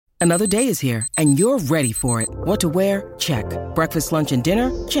Another day is here, and you're ready for it. What to wear? Check. Breakfast, lunch, and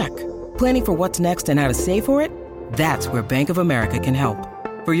dinner? Check. Planning for what's next and how to save for it? That's where Bank of America can help.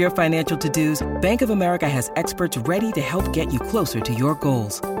 For your financial to-dos, Bank of America has experts ready to help get you closer to your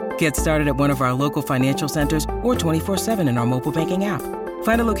goals. Get started at one of our local financial centers or 24/7 in our mobile banking app.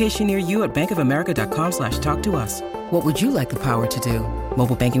 Find a location near you at bankofamerica.com/talktous. What would you like the power to do?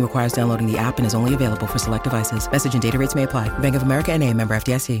 Mobile banking requires downloading the app and is only available for select devices. Message and data rates may apply. Bank of America N.A., member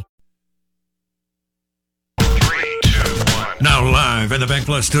FDIC. Now live in the Bank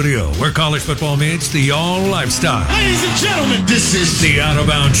Plus studio, where college football meets the all lifestyle. Ladies and gentlemen, this is the Out of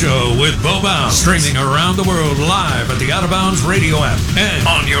Bounds Show with Bo Bounds, streaming around the world live at the Out of Bounds radio app and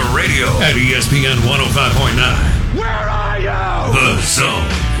on your radio at ESPN 105.9. Where are you? The Zone.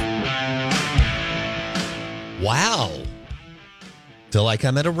 Wow. Feel like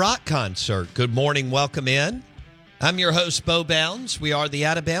I'm at a rock concert. Good morning. Welcome in. I'm your host, Bo Bounds. We are the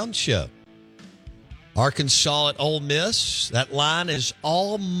Out of Bounds Show. Arkansas at Ole Miss. That line is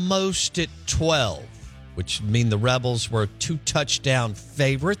almost at 12, which means the Rebels were a 2-touchdown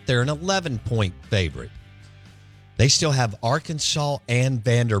favorite. They're an 11-point favorite. They still have Arkansas and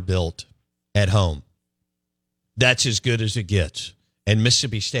Vanderbilt at home. That's as good as it gets. And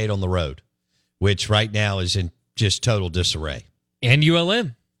Mississippi State on the road, which right now is in just total disarray. And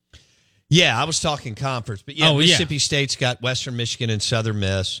ULM. Yeah, I was talking conference. But Mississippi State's got Western Michigan and Southern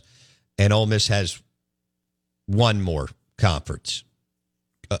Miss, and Ole Miss has one more conference,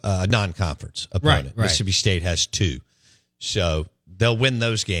 non-conference opponent. Right. Mississippi State has 2. So they'll win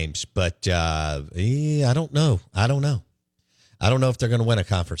those games. But I don't know. I don't know if they're going to win a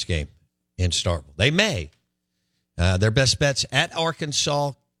conference game in Starkville. They may. Their best bets at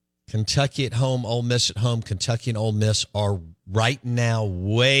Arkansas, Kentucky at home, Ole Miss at home. Kentucky and Ole Miss are right now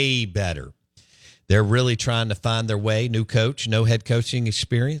way better. They're really trying to find their way. New coach, no head coaching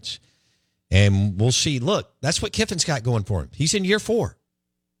experience. And we'll see. Look, that's what Kiffin's got going for him. He's in year 4.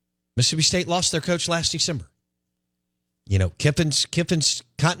 Mississippi State lost their coach last December. You know, Kiffin's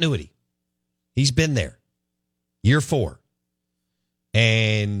continuity. He's been there. Year 4.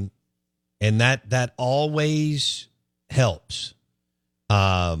 And that always helps.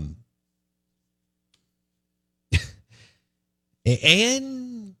 And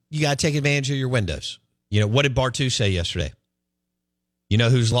you got to take advantage of your windows. You know, what did Bartu say yesterday? You know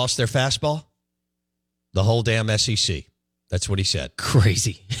who's lost their fastball? The whole damn SEC. That's what he said.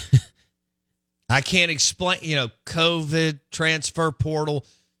 Crazy. I can't explain, COVID, transfer portal,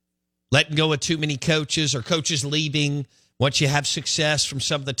 letting go of too many coaches or coaches leaving once you have success from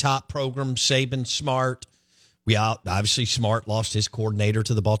some of the top programs, Saban, Smart. Obviously, Smart lost his coordinator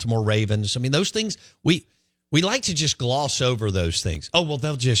to the Baltimore Ravens. I mean, those things, we like to just gloss over those things. Oh, well,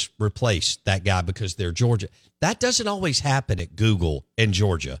 they'll just replace that guy because they're Georgia. That doesn't always happen at Google and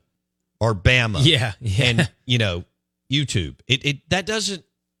Georgia or Bama. Yeah. And, YouTube. That doesn't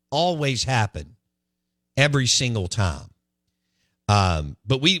always happen every single time.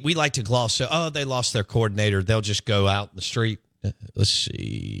 But we like to gloss. They lost their coordinator. They'll just go out in the street. Let's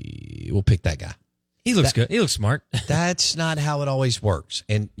see. We'll pick that guy. He looks good. He looks smart. That's not how it always works.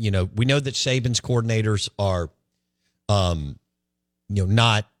 And, we know that Saban's coordinators are,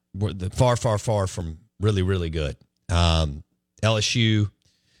 not far, far, far from really, really good. LSU,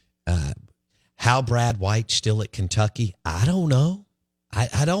 how Brad White's still at Kentucky, I don't know.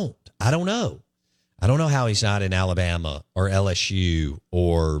 I don't know. I don't know how he's not in Alabama or LSU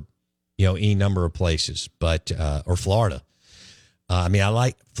or, any number of places, but or Florida. I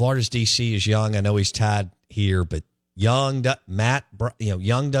like Florida's DC is young. I know he's tied here, but Young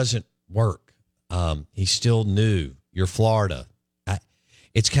doesn't work. He's still new. You're Florida.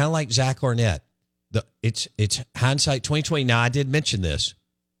 It's kind of like Zach Arnett. It's hindsight 2020. Now, I did mention this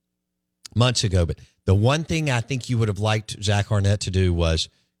months ago, but the one thing I think you would have liked Zach Arnett to do was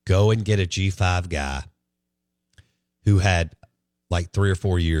go and get a G5 guy who had like 3 or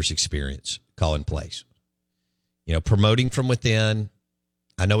 4 years experience calling plays. Promoting from within.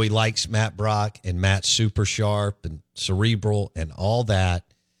 I know he likes Matt Brock, and Matt's super sharp and cerebral and all that,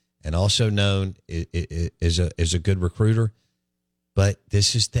 and also known as a good recruiter. But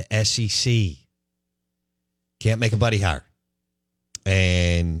this is the SEC. Can't make a buddy hire.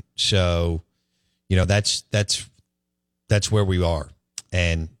 And so, that's where we are.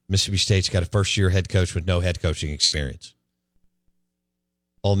 And Mississippi State's got a first-year head coach with no head coaching experience.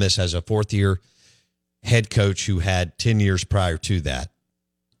 Ole Miss has a fourth-year head coach who had 10 years prior to that.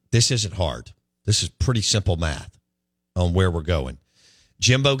 This isn't hard. This is pretty simple math on where we're going.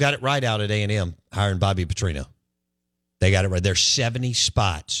 Jimbo got it right out at A&M, hiring Bobby Petrino. They got it right. They're 70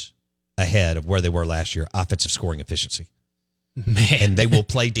 spots ahead of where they were last year, offensive scoring efficiency. Man. and they will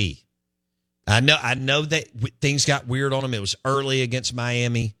play D. I know that things got weird on them. It was early against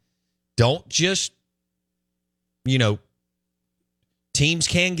Miami. Don't just, teams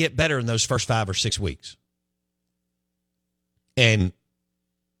can get better in those first 5 or 6 weeks. And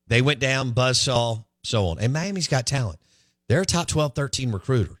they went down, buzzsaw, so on. And Miami's got talent. They're a top 12, 13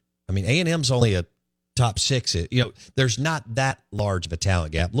 recruiter. I mean, A&M's only a top 6. There's not that large of a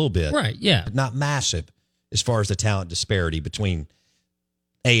talent gap. A little bit. Right, yeah. But not massive as far as the talent disparity between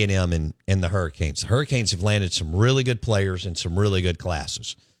A&M and the Hurricanes. The Hurricanes have landed some really good players and some really good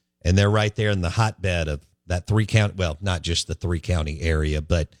classes. And they're right there in the hotbed of that 3-county, well, not just the 3-county area,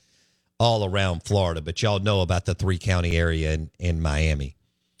 but all around Florida. But y'all know about the 3-county area in Miami.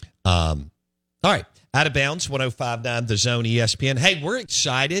 All right, Out of Bounds, 105.9 The Zone ESPN. Hey, we're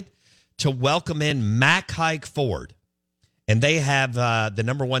excited to welcome in Mack Hike Ford. And they have the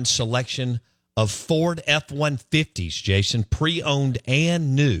number one selection of Ford F-150s, Jason, pre-owned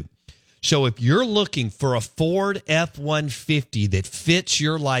and new. So if you're looking for a Ford F-150 that fits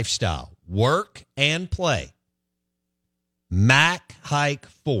your lifestyle, work and play, Mack Hike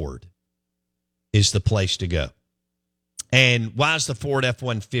Ford is the place to go. And why is the Ford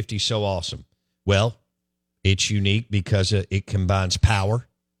F-150 so awesome? Well, it's unique because it combines power,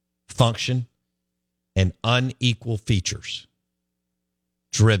 function, and unequal features.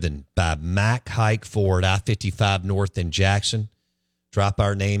 Driven by Mack Hike Ford, I-55 North in Jackson. Drop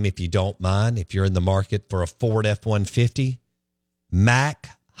our name if you don't mind. If you're in the market for a Ford F-150,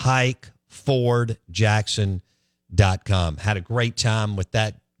 MacHikeFordJackson.com. Had a great time with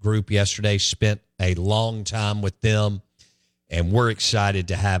that group yesterday. Spent a long time with them. And we're excited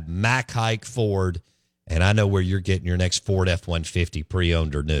to have Mack Hike Ford. And I know where you're getting your next Ford F-150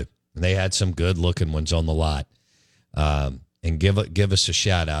 pre-owned or new. And they had some good-looking ones on the lot. And give us a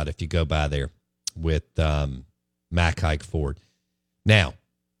shout-out if you go by there with Mack Hike Ford. Now,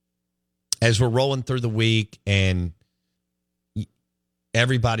 as we're rolling through the week and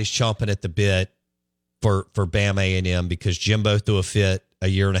everybody's chomping at the bit for Bama A&M because Jimbo threw a fit a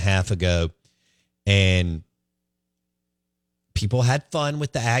year and a half ago, and people had fun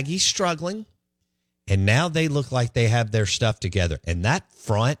with the Aggies struggling, and now they look like they have their stuff together. And that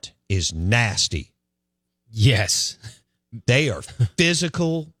front is nasty. Yes. They are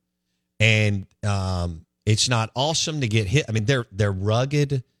physical, and it's not awesome to get hit. I mean, they're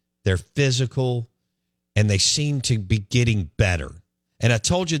rugged, they're physical, and they seem to be getting better. And I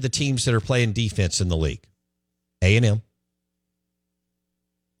told you the teams that are playing defense in the league: A&M,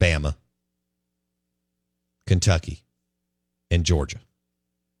 Bama, Kentucky, and Georgia.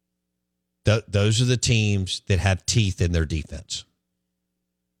 Those are the teams that have teeth in their defense.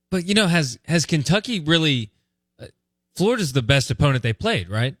 But, has Kentucky really Florida's the best opponent they played,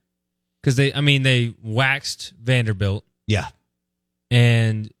 right? Because they waxed Vanderbilt. Yeah.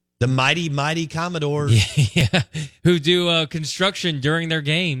 And the mighty Commodores. Yeah, who do construction during their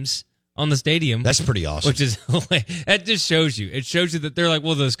games on the stadium. That's pretty awesome. Which is, that just shows you. It shows you that they're like,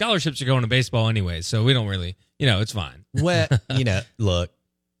 well, the scholarships are going to baseball anyway, so we don't really, it's fine. Well, look,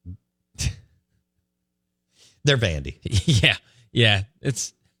 they're Vandy. Yeah,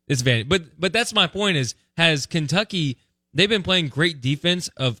 it's Vandy. But that's my point is, has Kentucky, they've been playing great defense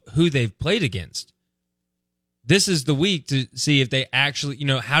of who they've played against. This is the week to see if they actually,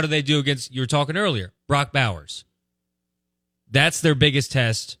 how do they do against, you were talking earlier, Brock Bowers. That's their biggest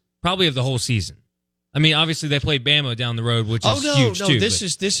test, probably of the whole season. I mean, obviously they played Bama down the road, which is huge too.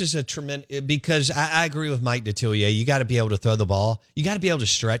 This is a tremendous, because I agree with Mike Detillier. You got to be able to throw the ball. You got to be able to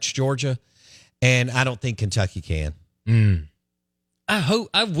stretch Georgia, and I don't think Kentucky can.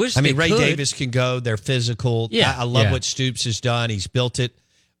 I wish. I mean, Ray Davis can go. They're physical. Yeah, I love what Stoops has done. He's built it.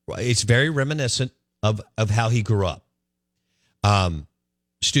 It's very reminiscent of how he grew up.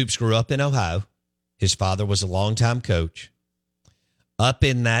 Stoops grew up in Ohio. His father was a longtime coach. Up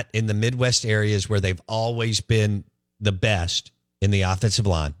in the Midwest areas where they've always been the best in the offensive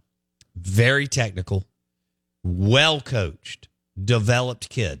line. Very technical, well coached, developed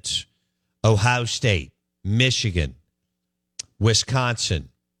kids. Ohio State, Michigan, Wisconsin,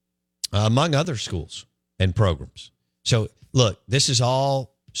 among other schools and programs. So, look, this is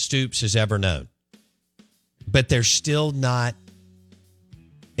all Stoops has ever known. But they're still not,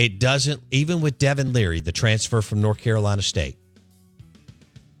 it doesn't, even with Devin Leary, the transfer from North Carolina State,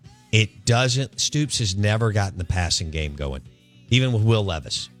 it doesn't, Stoops has never gotten the passing game going, even with Will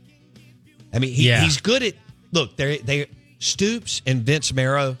Levis. I mean, he's good at, look, Stoops and Vince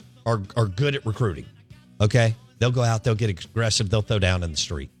Marrow are good at recruiting, okay? They'll go out, they'll get aggressive, they'll throw down in the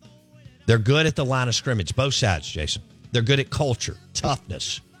street. They're good at the line of scrimmage, both sides, Jason. They're good at culture,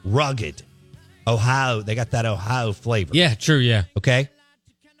 toughness, rugged. Ohio, they got that Ohio flavor. Yeah, true, yeah. Okay?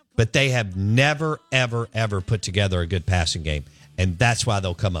 But they have never, ever, ever put together a good passing game. And that's why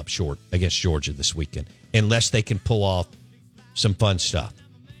they'll come up short against Georgia this weekend, unless they can pull off some fun stuff.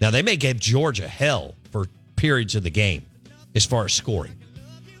 Now, they may give Georgia hell for periods of the game as far as scoring.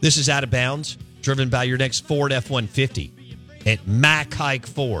 This is Out of Bounds, driven by your next Ford F-150 at Mack Hike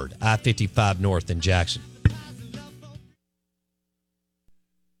Ford, I-55 North in Jackson.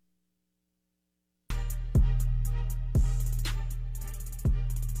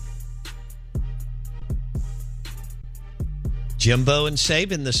 Jimbo and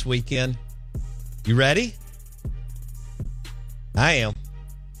Saban this weekend. You ready? I am.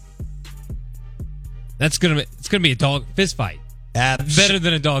 It's gonna be a dog fist fight. Better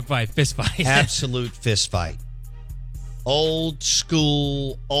than a dog fight, fist fight. Absolute fist fight. Old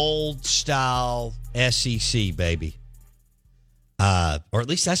school, old style SEC, baby. Or at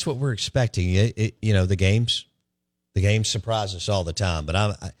least that's what we're expecting. The games surprise us all the time, but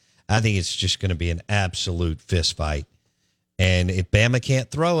I think it's just going to be an absolute fist fight. And if Bama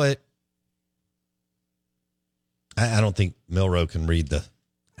can't throw it, I don't think Milroe can read the.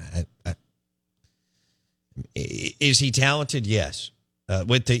 Is he talented? Yes,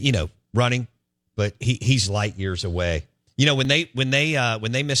 with the running, but he's light years away. When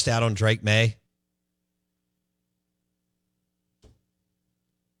they missed out on Drake May.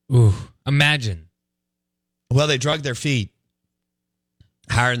 Ooh, imagine. Well, they drug their feet,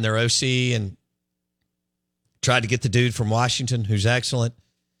 hiring their OC and tried to get the dude from Washington, who's excellent.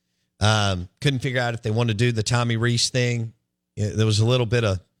 Couldn't figure out if they wanted to do the Tommy Reese thing. There was a little bit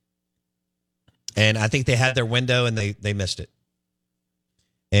of, and I think they had their window and they missed it.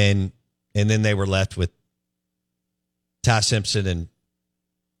 And then they were left with Ty Simpson and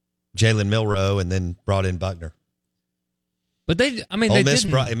Jalen Milroe, and then brought in Buckner. But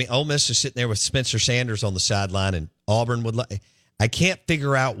Ole Miss is sitting there with Spencer Sanders on the sideline, and Auburn would. I can't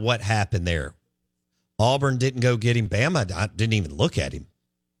figure out what happened there. Auburn didn't go get him. Bama didn't even look at him.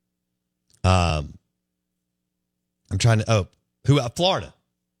 I'm trying to. Florida.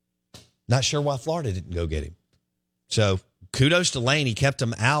 Not sure why Florida didn't go get him. So kudos to Lane. He kept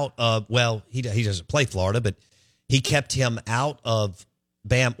him out of. Well, he doesn't play Florida, but he kept him out of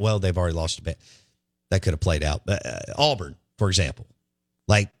Bam. Well, they've already lost a bit. That could have played out. Auburn, for example,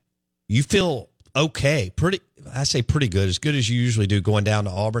 you feel okay, I say pretty good, as good as you usually do, going down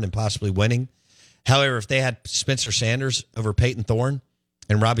to Auburn and possibly winning. However, if they had Spencer Sanders over Peyton Thorne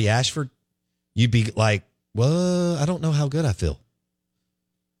and Robbie Ashford, you'd be like, well, I don't know how good I feel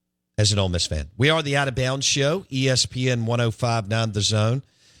as an Ole Miss fan. We are the Out of Bounds Show, ESPN 105.9 The Zone.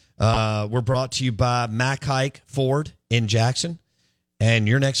 We're brought to you by Mack Hike Ford in Jackson and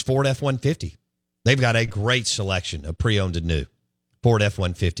your next Ford F-150. They've got a great selection of pre-owned and new Ford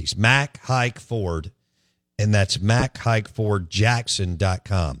F-150s. Mack Hike Ford, and that's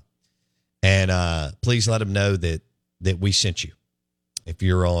MacHikeFordJackson.com. And please let them know that we sent you if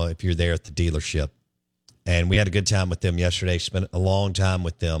you're there at the dealership. And we had a good time with them yesterday. Spent a long time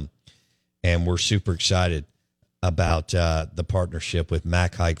with them, and we're super excited about the partnership with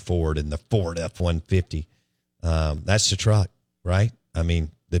Mack Hike Ford and the Ford F-150. That's the truck, right? I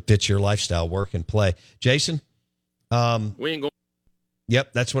mean, that fits your lifestyle, work and play. Jason, we ain't going.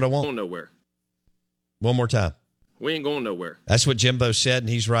 Yep, that's what I want. Going nowhere. One more time. We ain't going nowhere. That's what Jimbo said, and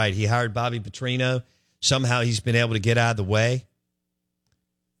he's right. He hired Bobby Petrino. Somehow he's been able to get out of the way,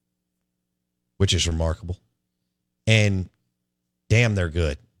 which is remarkable. And damn, they're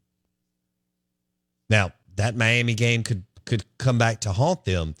good. Now, that Miami game could come back to haunt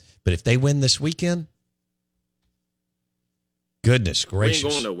them, but if they win this weekend, goodness gracious. We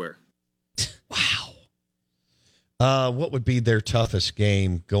ain't going nowhere. Wow. What would be their toughest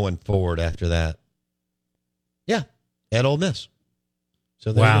game going forward after that? Yeah, at Ole Miss.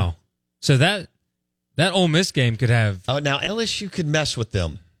 So wow. So that Ole Miss game could have. Oh, now LSU could mess with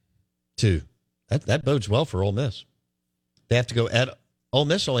them too. That bodes well for Ole Miss. They have to go at Ole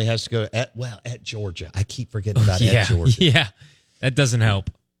Miss. Only has to go at Georgia. I keep forgetting about at Georgia. Yeah, that doesn't help.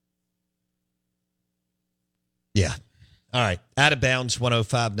 Yeah. All right. Out of Bounds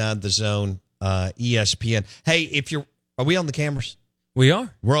 105.9 The Zone, ESPN. Hey, are we on the cameras? We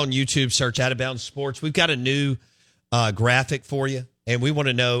are. We're on YouTube. Search Out of Bounds Sports. We've got a new graphic for you, and we want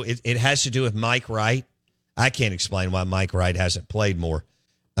to know. It has to do with Mike Wright. I can't explain why Mike Wright hasn't played more.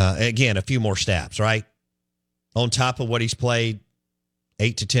 Again, a few more snaps, right? On top of what he's played,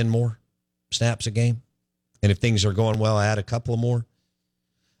 8 to 10 more snaps a game. And if things are going well, add a couple of more.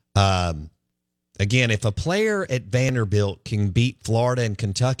 Again, if a player at Vanderbilt can beat Florida and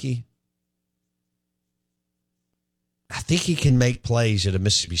Kentucky, I think he can make plays at a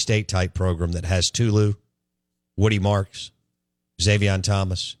Mississippi State type program that has Tulu, Woody Marks, Xavier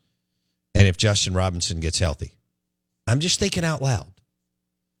Thomas, and if Justin Robinson gets healthy. I'm just thinking out loud.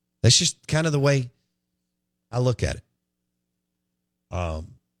 That's just kind of the way I look at it.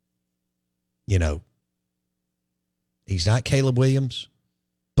 He's not Caleb Williams,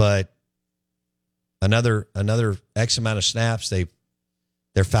 but another X amount of snaps.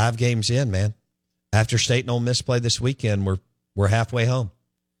 They're 5 games in, man. After State and Ole Miss play this weekend, we're halfway home.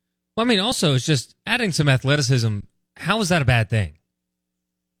 Well, I mean, also, it's just adding some athleticism. How is that a bad thing?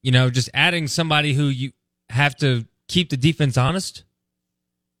 Just adding somebody who you have to keep the defense honest.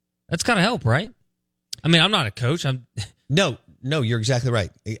 That's got to help, right? I mean, I'm not a coach. No, you're exactly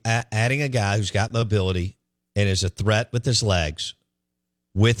right. Adding a guy who's got mobility and is a threat with his legs,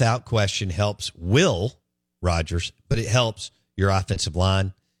 without question, helps Will Rogers, but it helps your offensive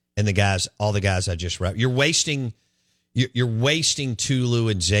line and all the guys I just wrote. You're wasting Tulu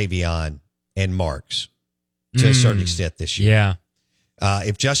and Xavion and Marks to a certain extent this year. Yeah.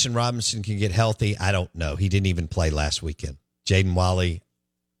 If Justin Robinson can get healthy, I don't know. He didn't even play last weekend. Jaden Wally,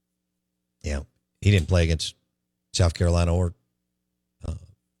 he didn't play against South Carolina or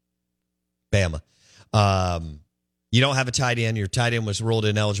Bama. You don't have a tight end. Your tight end was ruled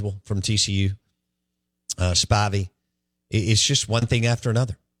ineligible from TCU. Spivey. It's just one thing after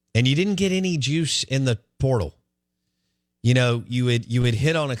another. And you didn't get any juice in the portal. You would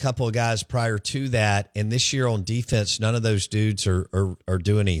hit on a couple of guys prior to that, and this year on defense, none of those dudes are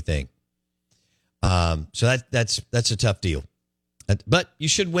doing anything. So that's a tough deal. But you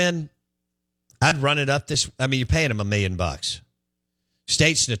should win. I'd run it up you're paying them $1 million.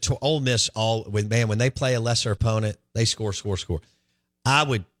 State's Ole Miss when they play a lesser opponent, they score. I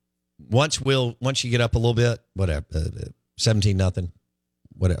would once you get up a little bit, whatever, 17-0.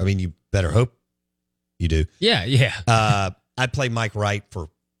 Whatever. I mean, you better hope you do. Yeah. I'd play Mike Wright for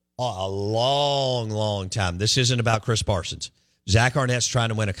a long, long time. This isn't about Chris Parsons. Zach Arnett's trying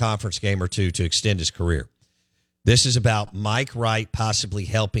to win a conference game or two to extend his career. This is about Mike Wright possibly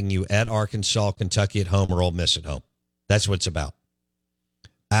helping you at Arkansas, Kentucky at home, or Ole Miss at home. That's what it's about.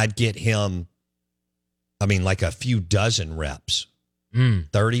 I'd get him, like a few dozen reps.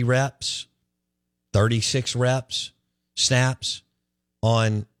 30 reps, 36 reps, snaps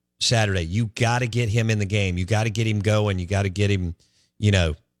on Saturday. You got to get him in the game. You got to get him going. You got to get him,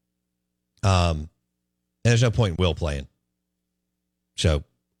 and there's no point in Will playing. So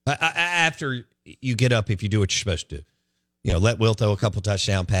after you get up, if you do what you're supposed to do, let Will throw a couple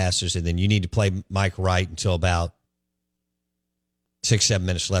touchdown passes, and then you need to play Mike Wright until about 6-7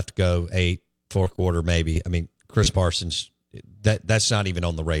 minutes left to go, 4th quarter maybe. Chris Parsons, that's not even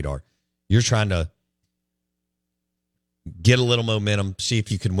on the radar. You're trying to get a little momentum, see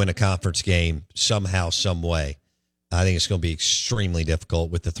if you can win a conference game somehow, some way. I think it's going to be extremely difficult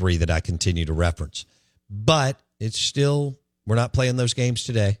with the 3 that I continue to reference. But it's still, we're not playing those games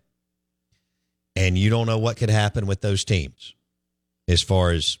today. And you don't know what could happen with those teams as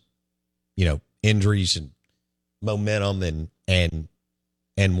far as, injuries and momentum and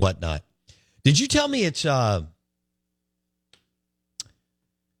whatnot. Did you tell me it's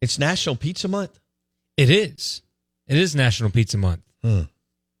National Pizza Month? It is. It is National Pizza Month. I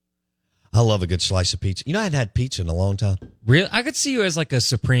love a good slice of pizza. I hadn't had pizza in a long time. Really? I could see you as like a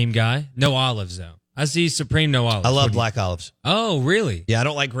Supreme guy. No olives, though. I see Supreme, no olives. I love black olives. Oh, really? Yeah, I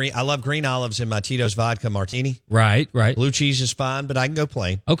don't like green. I love green olives in my Tito's Vodka Martini. Right. Blue cheese is fine, but I can go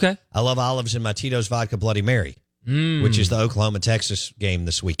plain. Okay. I love olives in my Tito's Vodka Bloody Mary, which is the Oklahoma-Texas game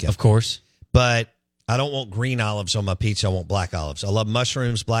this weekend. Of course. But I don't want green olives on my pizza. I want black olives. I love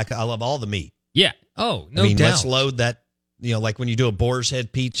mushrooms, I love all the meat. Yeah. Oh, no doubt. Let's load that, like when you do a boar's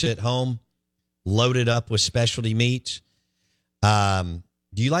head pizza at home, load it up with specialty meats.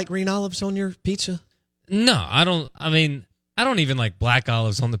 Do you like green olives on your pizza? No, I don't. I don't even like black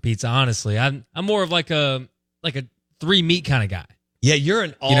olives on the pizza, honestly. I'm more of like a 3 meat kind of guy. Yeah, you're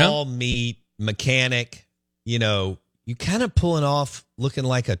an all meat mechanic. You kind of pulling off looking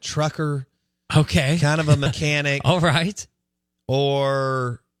like a trucker. Okay. Kind of a mechanic. All right.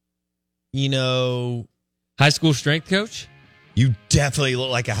 Or, high school strength coach? You definitely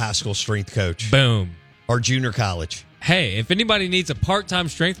look like a high school strength coach. Boom. Or junior college. Hey, if anybody needs a part-time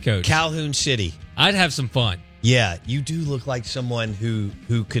strength coach, Calhoun City. I'd have some fun. Yeah, you do look like someone who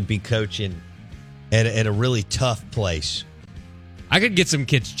could be coaching at a really tough place. I could get some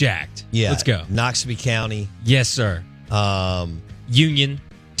kids jacked. Yeah. Let's go. Noxubee County. Yes, sir. Union.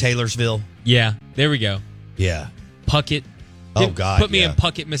 Taylorsville. Yeah, there we go. Yeah. Puckett. Oh, God, Put me in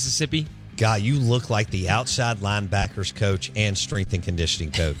Puckett, Mississippi. God, you look like the outside linebackers coach and strength and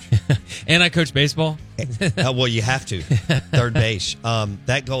conditioning coach. And I coach baseball. Well, you have to. Third base.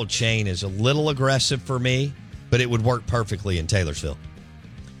 That gold chain is a little aggressive for me, but it would work perfectly in Taylorsville.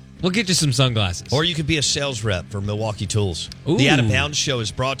 We'll get you some sunglasses. Or you could be a sales rep for Milwaukee Tools. Ooh. The Out of Bounds Show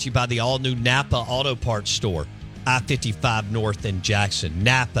is brought to you by the all-new Napa Auto Parts Store, I-55 North in Jackson.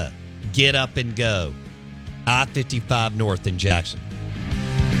 Napa, get up and go. I-55 North in Jackson.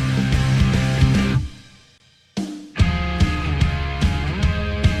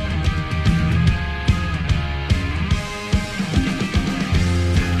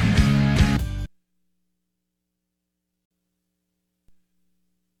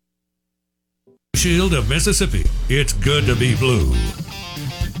 Shield of Mississippi. It's good to be blue.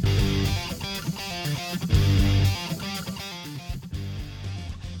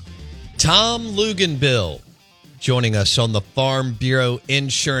 Tom Luginbill joining us on the Farm Bureau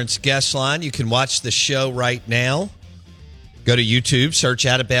Insurance guest line. You can watch the show right now. Go to YouTube, search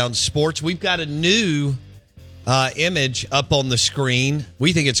Out of Bounds Sports. We've got a new image up on the screen.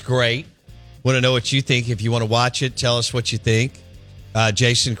 We think it's great. Want to know what you think. If you want to watch it, tell us what you think.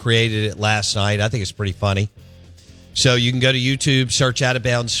 Jason created it last night. I think it's pretty funny. So you can go to YouTube, search Out of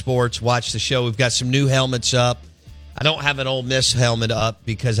Bounds Sports, watch the show. We've got some new helmets up. I don't have an Ole Miss helmet up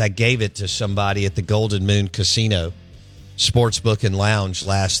because I gave it to somebody at the Golden Moon Casino Sportsbook and Lounge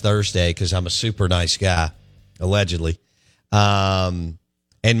last Thursday because I'm a super nice guy, allegedly. And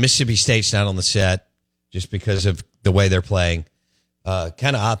Mississippi State's not on the set just because of the way they're playing.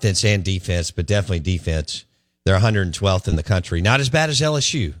 Kind of offense and defense, but definitely defense. They're 112th in the country. Not as bad as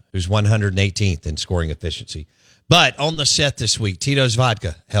LSU, who's 118th in scoring efficiency. But on the set this week, Tito's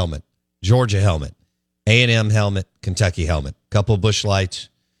Vodka helmet, Georgia helmet, A&M helmet, Kentucky helmet, couple of Busch Lights,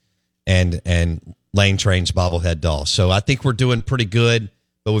 and Lane Train's bobblehead doll. So I think we're doing pretty good,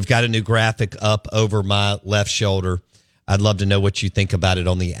 but we've got a new graphic up over my left shoulder. I'd love to know what you think about it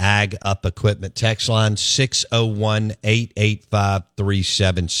on the Ag Up Equipment text line,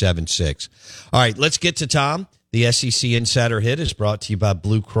 601-885-3776. All right, let's get to Tom. The SEC Insider Hit is brought to you by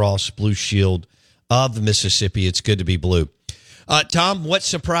Blue Cross Blue Shield of Mississippi. It's good to be blue. Tom, what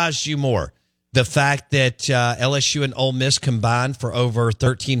surprised you more? The fact that LSU and Ole Miss combined for over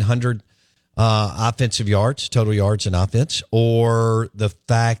 1,300 offensive yards, total yards in offense, or the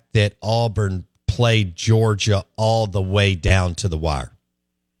fact that Auburn played Georgia all the way down to the wire?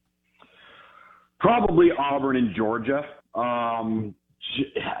 Probably Auburn and Georgia. I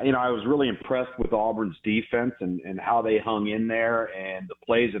was really impressed with Auburn's defense and how they hung in there and the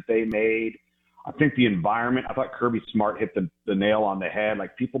plays that they made. I think the environment, I thought Kirby Smart hit the nail on the head.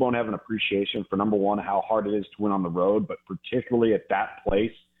 Like, people don't have an appreciation for, number one, how hard it is to win on the road, but particularly at that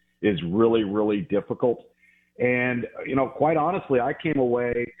place is really, really difficult. And, quite honestly, I came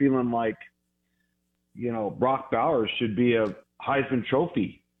away feeling like, Brock Bowers should be a Heisman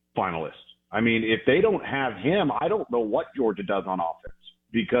Trophy finalist. I mean, if they don't have him, I don't know what Georgia does on offense,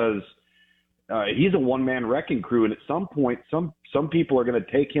 because he's a one-man wrecking crew. And at some point, some people are going to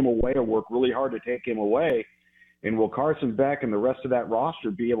take him away or work really hard to take him away. And will Carson Beck and the rest of that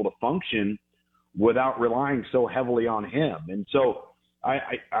roster be able to function without relying so heavily on him? And so I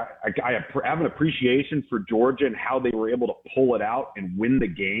have an appreciation for Georgia and how they were able to pull it out and win the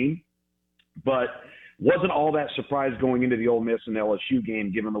game. But wasn't all that surprised going into the Ole Miss and LSU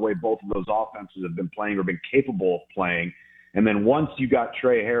game, given the way both of those offenses have been playing or been capable of playing. And then once you got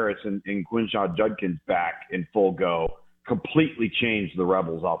Trey Harris and Quinshaw Judkins back in full go, completely changed the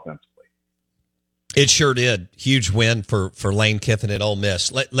Rebels offensively. It sure did. Huge win for Lane Kiffin at Ole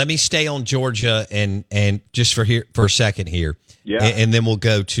Miss. Let me stay on Georgia and just for a second here. Yeah. And then we'll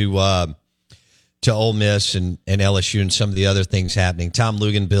go to Ole Miss and LSU and some of the other things happening. Tom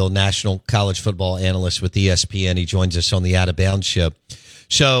Luginbill, national college football analyst with ESPN. He joins us on the Out of Bounds show.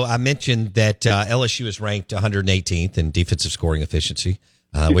 So I mentioned that LSU is ranked 118th in defensive scoring efficiency,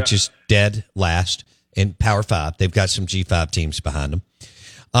 which is dead last in Power 5. They've got some G5 teams behind them,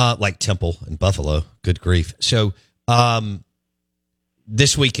 like Temple and Buffalo. Good grief. So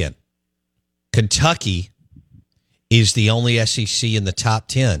this weekend, Kentucky is the only SEC in the top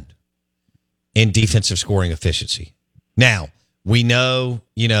 10 in defensive scoring efficiency. Now, we know,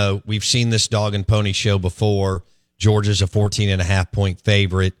 we've seen this dog and pony show before. Georgia's a 14.5-point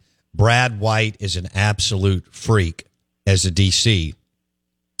favorite. Brad White is an absolute freak as a DC.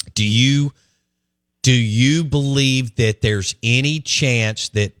 Do you believe that there's any chance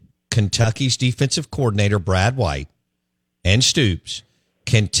that Kentucky's defensive coordinator, Brad White, and Stoops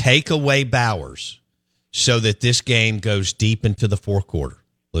can take away Bowers so that this game goes deep into the fourth quarter,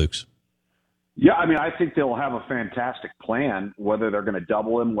 Luke's? Yeah, I mean, I think they'll have a fantastic plan, whether they're going to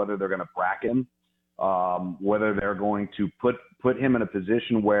double him, whether they're going to bracket him, whether they're going to put him in a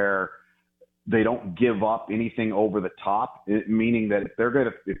position where they don't give up anything over the top, meaning that if they're going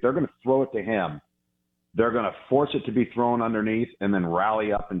to throw it to him, they're going to force it to be thrown underneath and then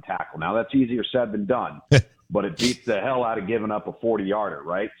rally up and tackle. Now, that's easier said than done, but it beats the hell out of giving up a 40-yarder,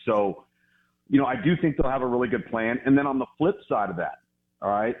 right? So, I do think they'll have a really good plan. And then on the flip side of that, all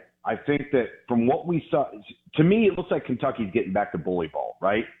right, I think that from what we saw, to me, it looks like Kentucky's getting back to bully ball,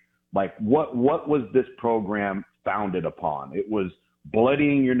 right? Like, what was this program founded upon? It was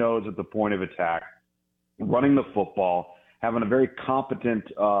bloodying your nose at the point of attack, running the football, having a very competent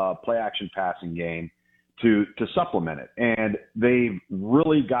play-action passing game to supplement it. And they've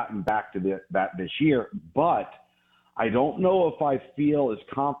really gotten back to that this year. But I don't know if I feel as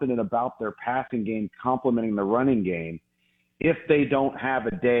confident about their passing game complementing the running game if they don't have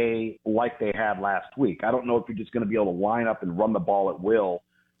a day like they had last week. I don't know if you're just going to be able to line up and run the ball at will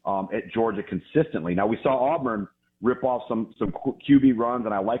at Georgia consistently. Now, we saw Auburn rip off some QB runs,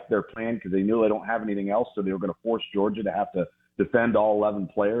 and I like their plan because they knew they don't have anything else, so they were going to force Georgia to have to defend all 11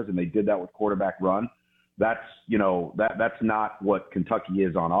 players, and they did that with quarterback run. That's that's not what Kentucky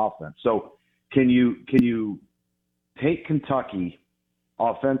is on offense. So can you take Kentucky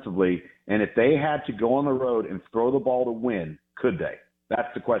offensively, and if they had to go on the road and throw the ball to win, could they?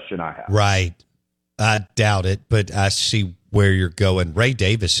 That's the question I have. Right. I doubt it, but I see where you're going. Ray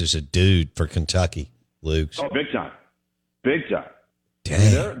Davis is a dude for Kentucky, Luke. Oh, big time. Big time.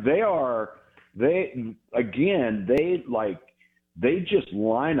 Dang. They just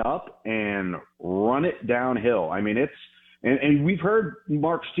line up and run it downhill. I mean, and we've heard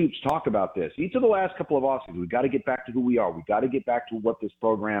Mark Stoops talk about this. Each of the last couple of offseasons, we've got to get back to who we are. We've got to get back to what this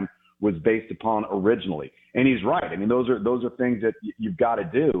program was based upon originally. And he's right. I mean, those are things that you've got to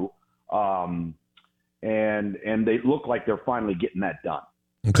do. And they look like they're finally getting that done.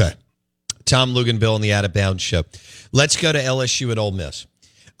 Okay. Tom Luginbill on the Out of Bounds Show. Let's go to LSU at Ole Miss.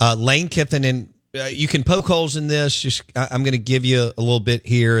 Lane Kiffin, and you can poke holes in this. I'm going to give you a little bit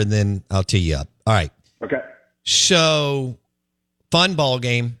here, and then I'll tee you up. All right. Okay. So, fun ball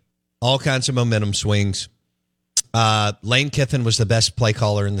game, all kinds of momentum swings. Lane Kiffin was the best play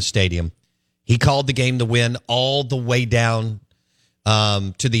caller in the stadium. He called the game to win all the way down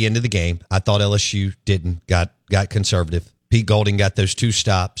to the end of the game. I thought LSU got conservative. Pete Golding got those 2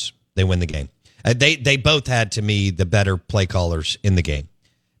 stops. They win the game. They both had, to me, the better play callers in the game.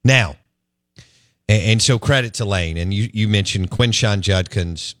 Now, and so credit to Lane. And you mentioned Quinshon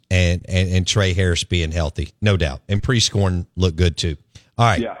Judkins and Trey Harris being healthy, no doubt. And Prescorn looked good, too. All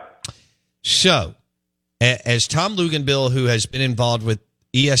right. Yeah. So, as Tom Luginbill, who has been involved with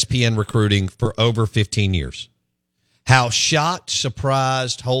ESPN recruiting for over 15 years, how shocked,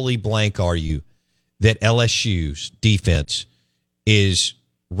 surprised, wholly blank are you that LSU's defense is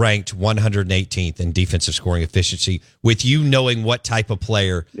ranked 118th in defensive scoring efficiency, with you knowing what type of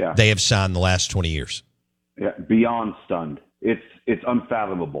player they have signed the last 20 years? Yeah, beyond stunned. It's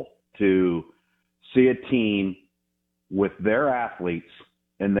unfathomable to see a team with their athletes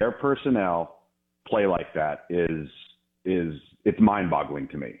and their personnel play like that. It's mind-boggling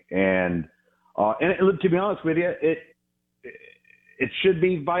to me. And to be honest with you, it should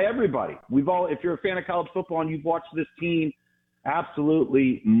be by everybody. If you're a fan of college football and you've watched this team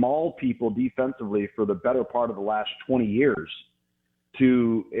absolutely maul people defensively for the better part of the last 20 years,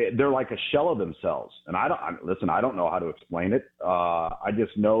 they're like a shell of themselves. And I don't know how to explain it. I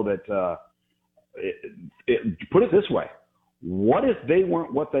just know that put it this way: what if they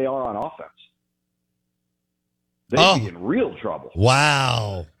weren't what they are on offense? They'd be in real trouble.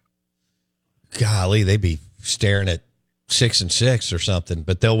 Wow. Golly, they'd be staring at 6-6 or something,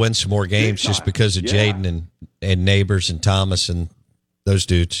 but they'll win some more games just because of Jaden and Neighbors and Thomas and those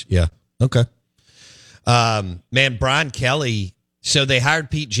dudes. Yeah. Okay. Man, Brian Kelly. So they hired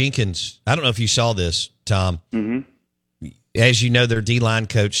Pete Jenkins. I don't know if you saw this, Tom. Mm-hmm. As you know, their D-line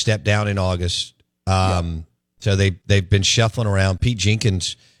coach stepped down in August. So they've been shuffling around. Pete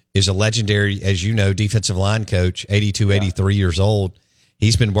Jenkins is a legendary, as you know, defensive line coach, 82, 83 years old.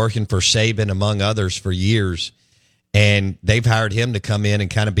 He's been working for Saban, among others, for years. And they've hired him to come in and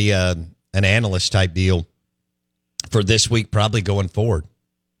kind of be an analyst type deal for this week, probably going forward.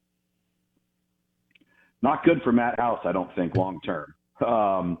 Not good for Matt House, I don't think, long term.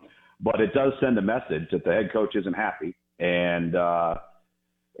 But it does send a message that the head coach isn't happy, and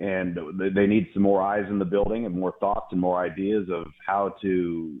they need some more eyes in the building and more thoughts and more ideas of how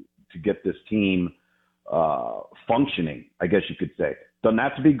to get this team functioning, I guess you could say. Doesn't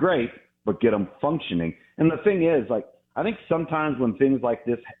have to be great, but get them functioning. And the thing is, like, I think sometimes when things like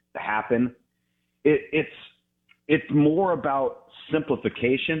this happen, it's more about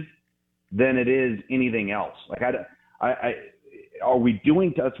simplification than it is anything else. Like are we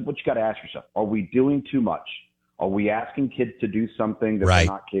doing? That's what you got to ask yourself. Are we doing too much? Are we asking kids to do something that they're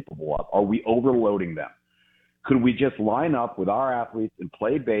not capable of? Are we overloading them? Could we just line up with our athletes and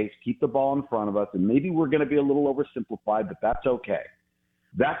play base, keep the ball in front of us, and maybe we're going to be a little oversimplified, but that's okay.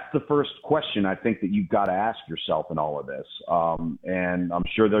 That's the first question I think that you've got to ask yourself in all of this. And I'm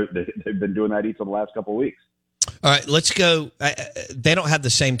sure they've been doing that each of the last couple of weeks. All right, let's go. They don't have the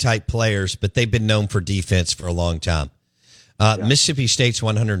same type players, but they've been known for defense for a long time. Mississippi State's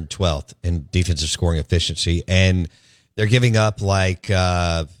 112th in defensive scoring efficiency, and they're giving up like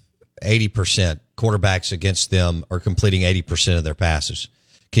 80%. Quarterbacks against them are completing 80% of their passes.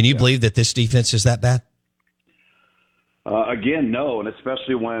 Can you believe that this defense is that bad? Again, no, and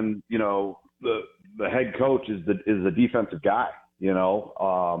especially when the head coach is the defensive guy.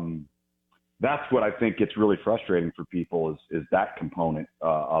 That's what I think gets really frustrating for people is that component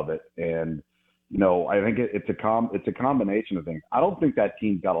of it. And I think it's a combination of things. I don't think that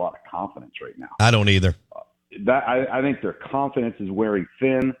team's got a lot of confidence right now. I don't either. I think their confidence is wearing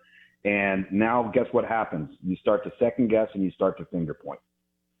thin. And now guess what happens? You start to second guess and you start to finger point.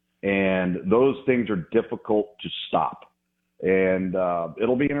 And those things are difficult to stop. And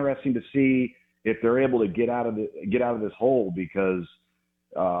it'll be interesting to see if they're able to get out of this hole because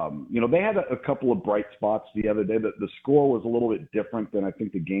they had a couple of bright spots the other day. The score was a little bit different than I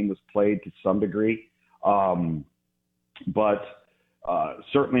think the game was played to some degree. But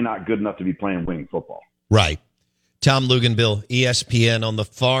certainly not good enough to be playing winning football. Right. Tom Luginbill, ESPN on the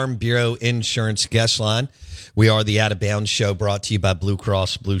Farm Bureau Insurance guest line. We are the Out of Bounds Show brought to you by Blue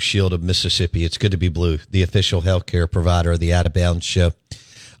Cross Blue Shield of Mississippi. It's good to be blue, the official healthcare provider of the Out of Bounds Show.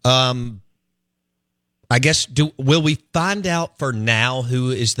 I guess, will we find out for now who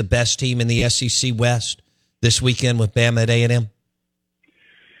is the best team in the SEC West this weekend with Bama at A&M?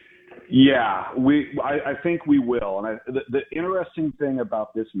 Yeah, I think we will. And the interesting thing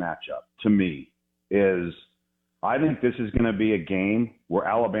about this matchup to me is I think this is going to be a game where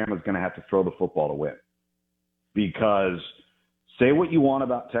Alabama's going to have to throw the football to win. Because say what you want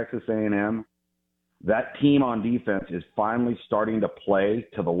about Texas A&M, that team on defense is finally starting to play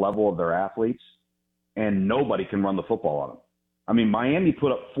to the level of their athletes, and nobody can run the football on them. I mean, Miami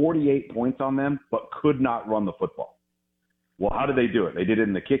put up 48 points on them, but could not run the football. Well, how did they do it? They did it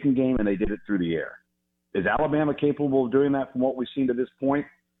in the kicking game, and they did it through the air. Is Alabama capable of doing that from what we've seen to this point?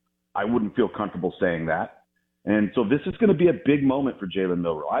 I wouldn't feel comfortable saying that. And so this is going to be a big moment for Jalen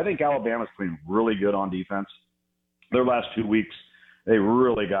Milroe. I think Alabama's playing really good on defense. Their last 2 weeks, they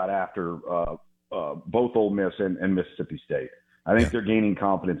really got after both Ole Miss and Mississippi State. I think they're gaining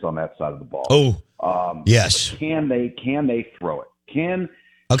confidence on that side of the ball. Yes. Can they throw it? Can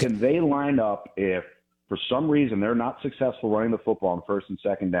they line up if for some reason they're not successful running the football on first and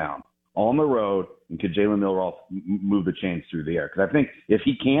second down on the road, and could Jalen Milroe move the chains through the air? Because I think if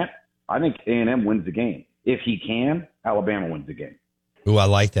he can't, I think A&M wins the game. If he can, Alabama wins the game. Ooh, I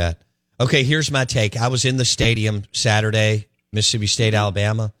like that. Okay, here's my take. I was in the stadium Saturday, Mississippi State,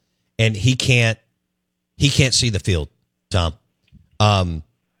 Alabama, and he can't see the field, Tom.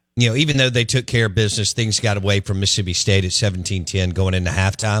 Even though they took care of business, things got away from Mississippi State at 17-10 going into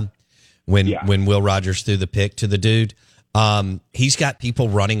halftime when Will Rogers threw the pick to the dude. He's got people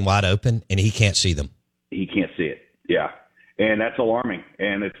running wide open, and he can't see them. He can't see it, yeah. And that's alarming,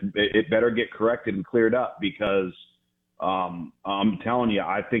 and it better get corrected and cleared up because I'm telling you,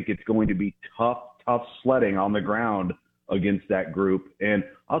 I think it's going to be tough sledding on the ground against that group. And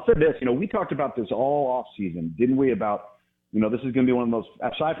I'll say this, we talked about this all off season, didn't we? About this is going to be one of the most,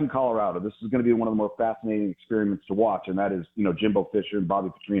 aside from Colorado, this is going to be one of the more fascinating experiments to watch, and that is Jimbo Fisher and Bobby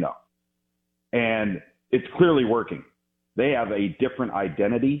Petrino. And it's clearly working. They have a different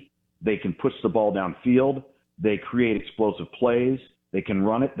identity. They can push the ball downfield. They create explosive plays. They can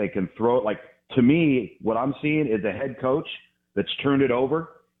run it. They can throw it. Like, to me, what I'm seeing is a head coach that's turned it over.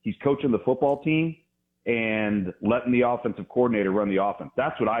 He's coaching the football team and letting the offensive coordinator run the offense.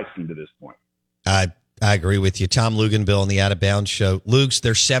 That's what I've seen to this point. I agree with you. Tom Luginbill on the Out of Bounds Show. Lugs,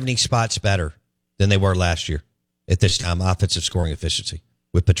 they're 70 spots better than they were last year at this time, offensive scoring efficiency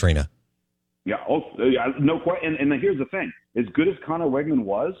with Petrino. Yeah, no question. And here's the thing. As good as Connor Wegman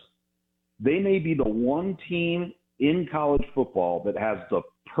was, they may be the one team in college football that has the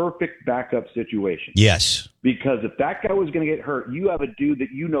perfect backup situation. Yes. Because if that guy was going to get hurt, you have a dude that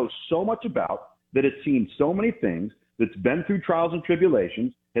you know so much about, that has seen so many things, that's been through trials and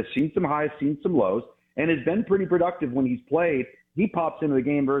tribulations, has seen some highs, seen some lows, and has been pretty productive when he's played. He pops into the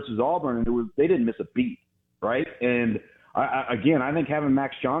game versus Auburn, and they didn't miss a beat, right? And I think having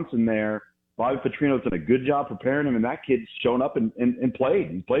Max Johnson there Bobby Petrino's done a good job preparing him, and that kid's shown up and played.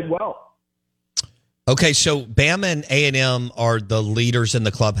 He played well. Okay, so Bama and A&M are the leaders in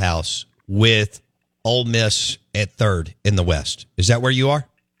the clubhouse with Ole Miss at third in the West. Is that where you are?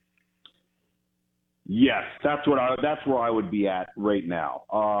 Yes, that's where I would be at right now.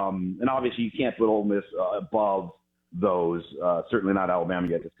 And obviously, you can't put Ole Miss above those. Certainly not Alabama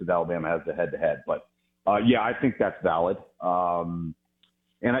yet, just because Alabama has the head-to-head. But yeah, I think that's valid.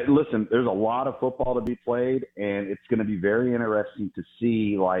 Listen, there's a lot of football to be played, and it's going to be very interesting to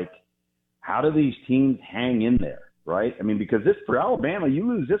see how do these teams hang in there, right? I mean, because for Alabama, you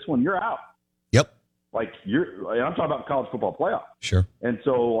lose this one, you're out. Yep. I'm talking about college football playoff. Sure. And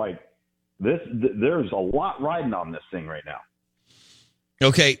so, there's a lot riding on this thing right now.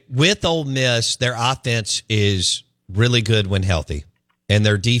 Okay, with Ole Miss, their offense is really good when healthy, and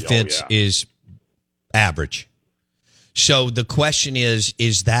their defense is average. So the question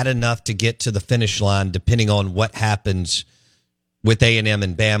is that enough to get to the finish line, depending on what happens with A&M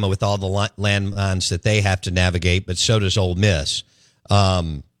and Bama, with all the landmines that they have to navigate, but so does Ole Miss.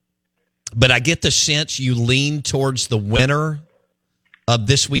 But I get the sense you lean towards the winner of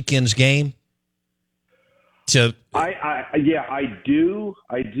this weekend's game. I do,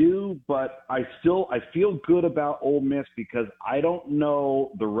 but I feel good about Ole Miss because I don't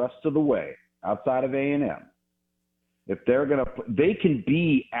know the rest of the way outside of A&M. If they can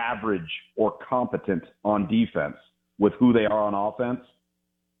be average or competent on defense with who they are on offense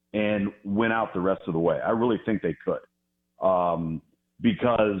and win out the rest of the way. I really think they could,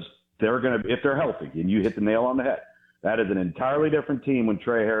 because if they're healthy, and you hit the nail on the head, that is an entirely different team when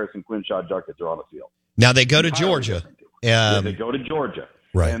Trey Harris and Quinshad Judkins are on the field. Now they go to Georgia. They go to Georgia.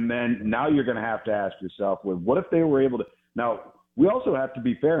 Right. And then now you're going to have to ask yourself, well, what if they were able to – now, we also have to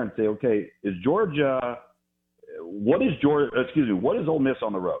be fair and say, okay, what is Ole Miss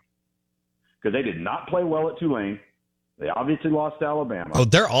on the road? Because they did not play well at Tulane. They obviously lost to Alabama. Oh,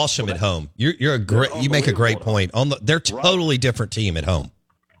 they're awesome at home. You make a great point. They're totally different team at home.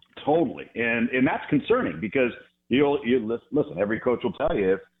 Totally, and that's concerning because you listen. Every coach will tell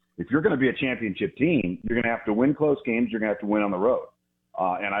you if you're going to be a championship team, you're going to have to win close games. You're going to have to win on the road.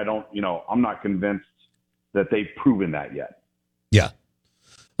 And I'm not convinced that they've proven that yet. Yeah.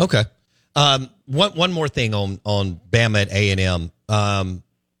 Okay. One more thing on Bama at A&M.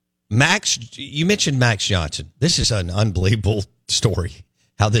 Max, you mentioned Max Johnson. This is an unbelievable story,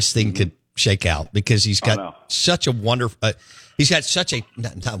 how this thing could shake out, because he's got such a wonderful,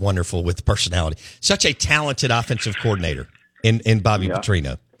 not wonderful with personality, such a talented offensive coordinator in Bobby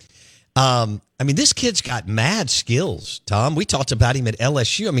Petrino. This kid's got mad skills, Tom. We talked about him at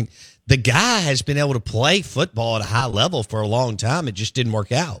LSU. The guy has been able to play football at a high level for a long time. It just didn't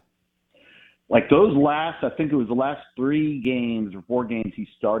work out. Like those I think it was the last 3 games or 4 games he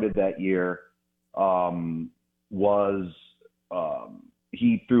started that year,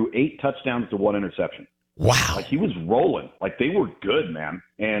 he threw 8 touchdowns to 1 interception. Wow. Like he was rolling. Like they were good, man.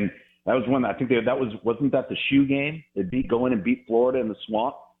 And that was when I think wasn't that the shoe game? They go in and beat Florida in the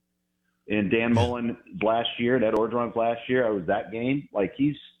swamp. And Dan Mullen last year, Ed Orgeron's last year, it was that game. I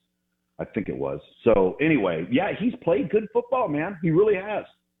think it was. So anyway, he's played good football, man. He really has.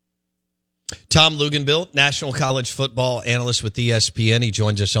 Tom Luginbill, National College Football Analyst with ESPN. He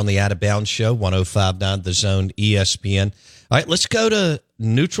joins us on the Out of Bounds Show, 105.9 The Zone, ESPN. All right, let's go to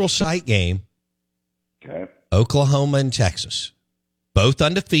neutral site game. Okay. Oklahoma and Texas. Both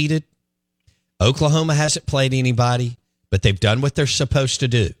undefeated. Oklahoma hasn't played anybody, but they've done what they're supposed to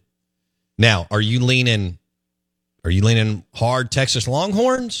do. Now, are you leaning hard Texas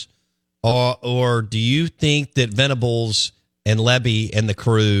Longhorns, or do you think that Venables and Levy and the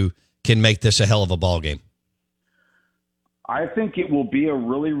crew can make this a hell of a ball game? I think it will be a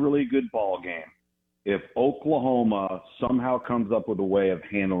really, really good ball game if Oklahoma somehow comes up with a way of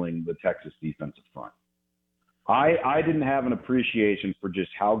handling the Texas defensive front. I didn't have an appreciation for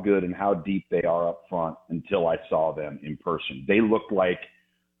just how good and how deep they are up front until I saw them in person. They looked like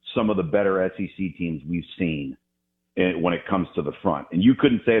some of the better SEC teams we've seen when it comes to the front. And you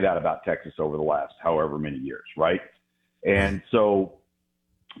couldn't say that about Texas over the last however many years, right? And so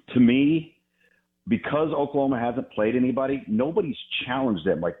to me, because Oklahoma hasn't played anybody, nobody's challenged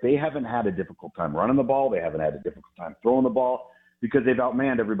them. Like they haven't had a difficult time running the ball. They haven't had a difficult time throwing the ball because they've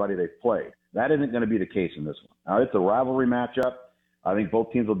outmanned everybody they've played. That isn't going to be the case in this one. Now, it's a rivalry matchup. I think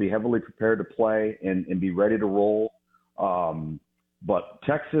both teams will be heavily prepared to play and be ready to roll. But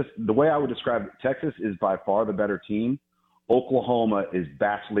Texas, the way I would describe it, Texas is by far the better team. Oklahoma is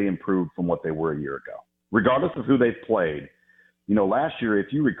vastly improved from what they were a year ago. Regardless of who they've played, last year,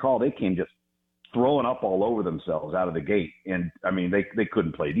 if you recall, they came just throwing up all over themselves out of the gate. And I mean, they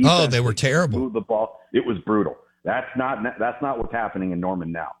couldn't play defense. Oh, they were terrible. Move the ball. It was brutal. That's not what's happening in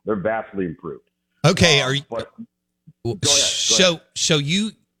Norman now. They're vastly improved. Okay. Go ahead. So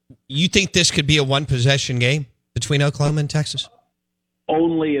you think this could be a one possession game between Oklahoma and Texas?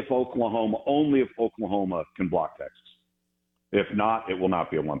 Only if Oklahoma can block Texas. If not, it will not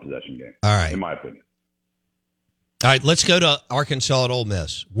be a one possession game. All right. In my opinion. All right, let's go to Arkansas at Ole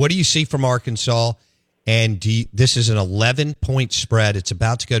Miss. What do you see from Arkansas? And this is an 11-point spread. It's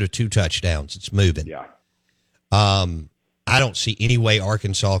about to go to 2 touchdowns. It's moving. Yeah. I don't see any way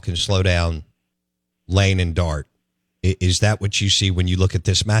Arkansas can slow down Lane and Dart. Is that what you see when you look at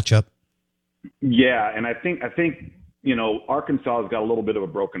this matchup? Yeah, and I think Arkansas has got a little bit of a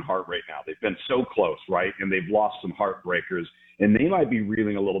broken heart right now. They've been so close, right? And they've lost some heartbreakers. And they might be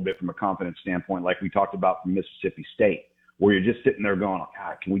reeling a little bit from a confidence standpoint, like we talked about from Mississippi State, where you're just sitting there going,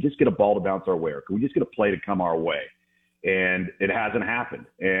 God, can we just get a ball to bounce our way? Or can we just get a play to come our way? And it hasn't happened.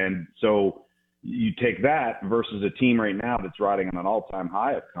 And so you take that versus a team right now that's riding on an all-time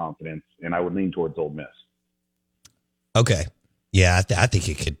high of confidence, and I would lean towards Ole Miss. Okay. Yeah, I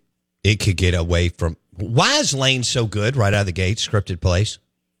think it could get away from – why is Lane so good right out of the gate, scripted plays?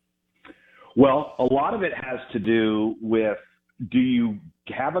 Well, a lot of it has to do with, do you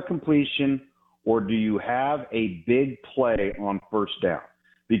have a completion or do you have a big play on first down?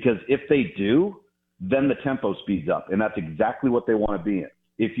 Because if they do, then the tempo speeds up, and that's exactly what they want to be in.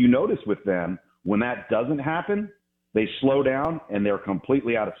 If you notice with them, when that doesn't happen, they slow down and they're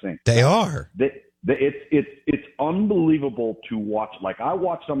completely out of sync. They are. It's unbelievable to watch. Like, I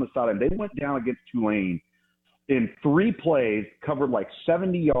watched on the sideline. They went down against Tulane in 3 plays, covered like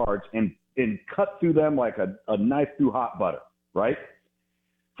 70 yards, and cut through them like a knife through hot butter, right?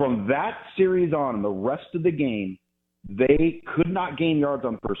 From that series on, the rest of the game, they could not gain yards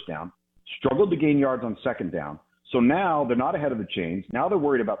on first down, struggled to gain yards on second down. So now they're not ahead of the chains. Now they're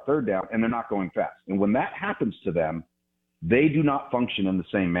worried about third down, and they're not going fast. And when that happens to them, they do not function in the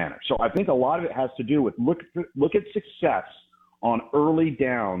same manner. So I think a lot of it has to do with look at success on early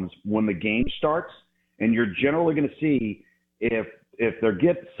downs when the game starts, and you're generally going to see if they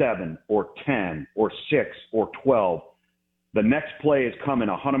get 7 or 10 or 6 or 12, the next play is coming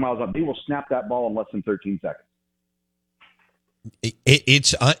 100 miles an hour. They will snap that ball in less than 13 seconds.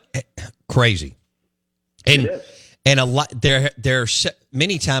 It's crazy. And it is. And a lot there are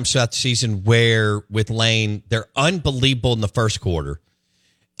many times throughout the season where with Lane they're unbelievable in the first quarter,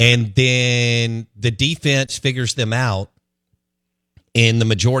 and then the defense figures them out in the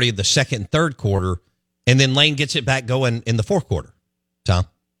majority of the second and third quarter, and then Lane gets it back going in the fourth quarter. Tom?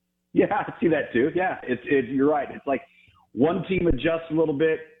 Yeah, I see that too. Yeah, you're right. It's like one team adjusts a little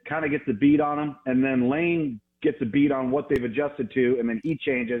bit, kind of gets a beat on them, and then Lane gets a beat on what they've adjusted to, and then he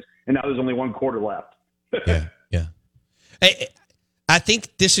changes, and now there's only one quarter left. Yeah. I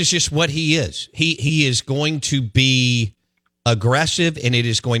think this is just what he is. He is going to be aggressive, and it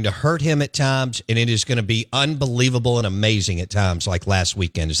is going to hurt him at times, and it is going to be unbelievable and amazing at times, like last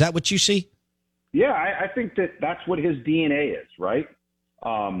weekend. Is that what you see? Yeah, I think that's what his DNA is, right?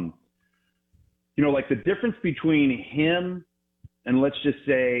 Like the difference between him and let's just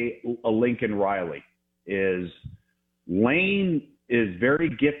say a Lincoln Riley is Lane is very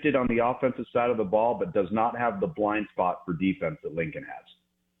gifted on the offensive side of the ball, but does not have the blind spot for defense that Lincoln has.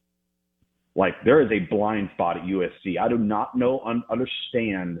 Like, there is a blind spot at USC. I do not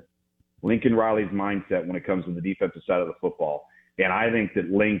understand Lincoln Riley's mindset when it comes to the defensive side of the football. And I think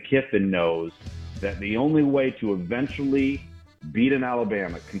that Lane Kiffin knows that the only way to eventually beat an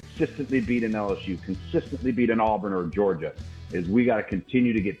Alabama, consistently beat an LSU, consistently beat an Auburn or Georgia, is we got to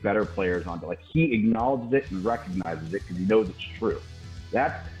continue to get better players on. Like, he acknowledges it and recognizes it because he knows it's true.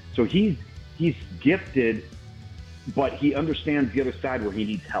 So he's gifted, but he understands the other side where he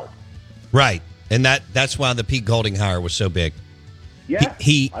needs help. Right, and that's why the Pete Golding hire was so big. Yeah, I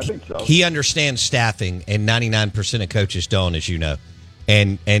think so. He understands staffing, and 99% of coaches don't, as you know.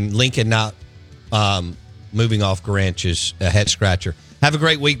 And Lincoln not moving off Grinch is a head scratcher. Have a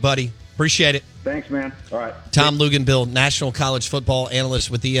great week, buddy. Appreciate it. Thanks, man. All right. Tom Luginbill, National College Football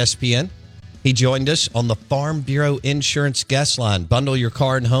Analyst with ESPN. He joined us on the Farm Bureau Insurance Guest Line. Bundle your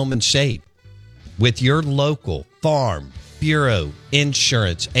car and home and save with your local Farm Bureau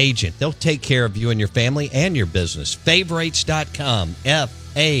Insurance agent. They'll take care of you and your family and your business. Favorites.com.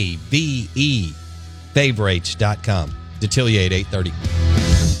 F-A-V-E. Favorites.com. Detillier at 8:30.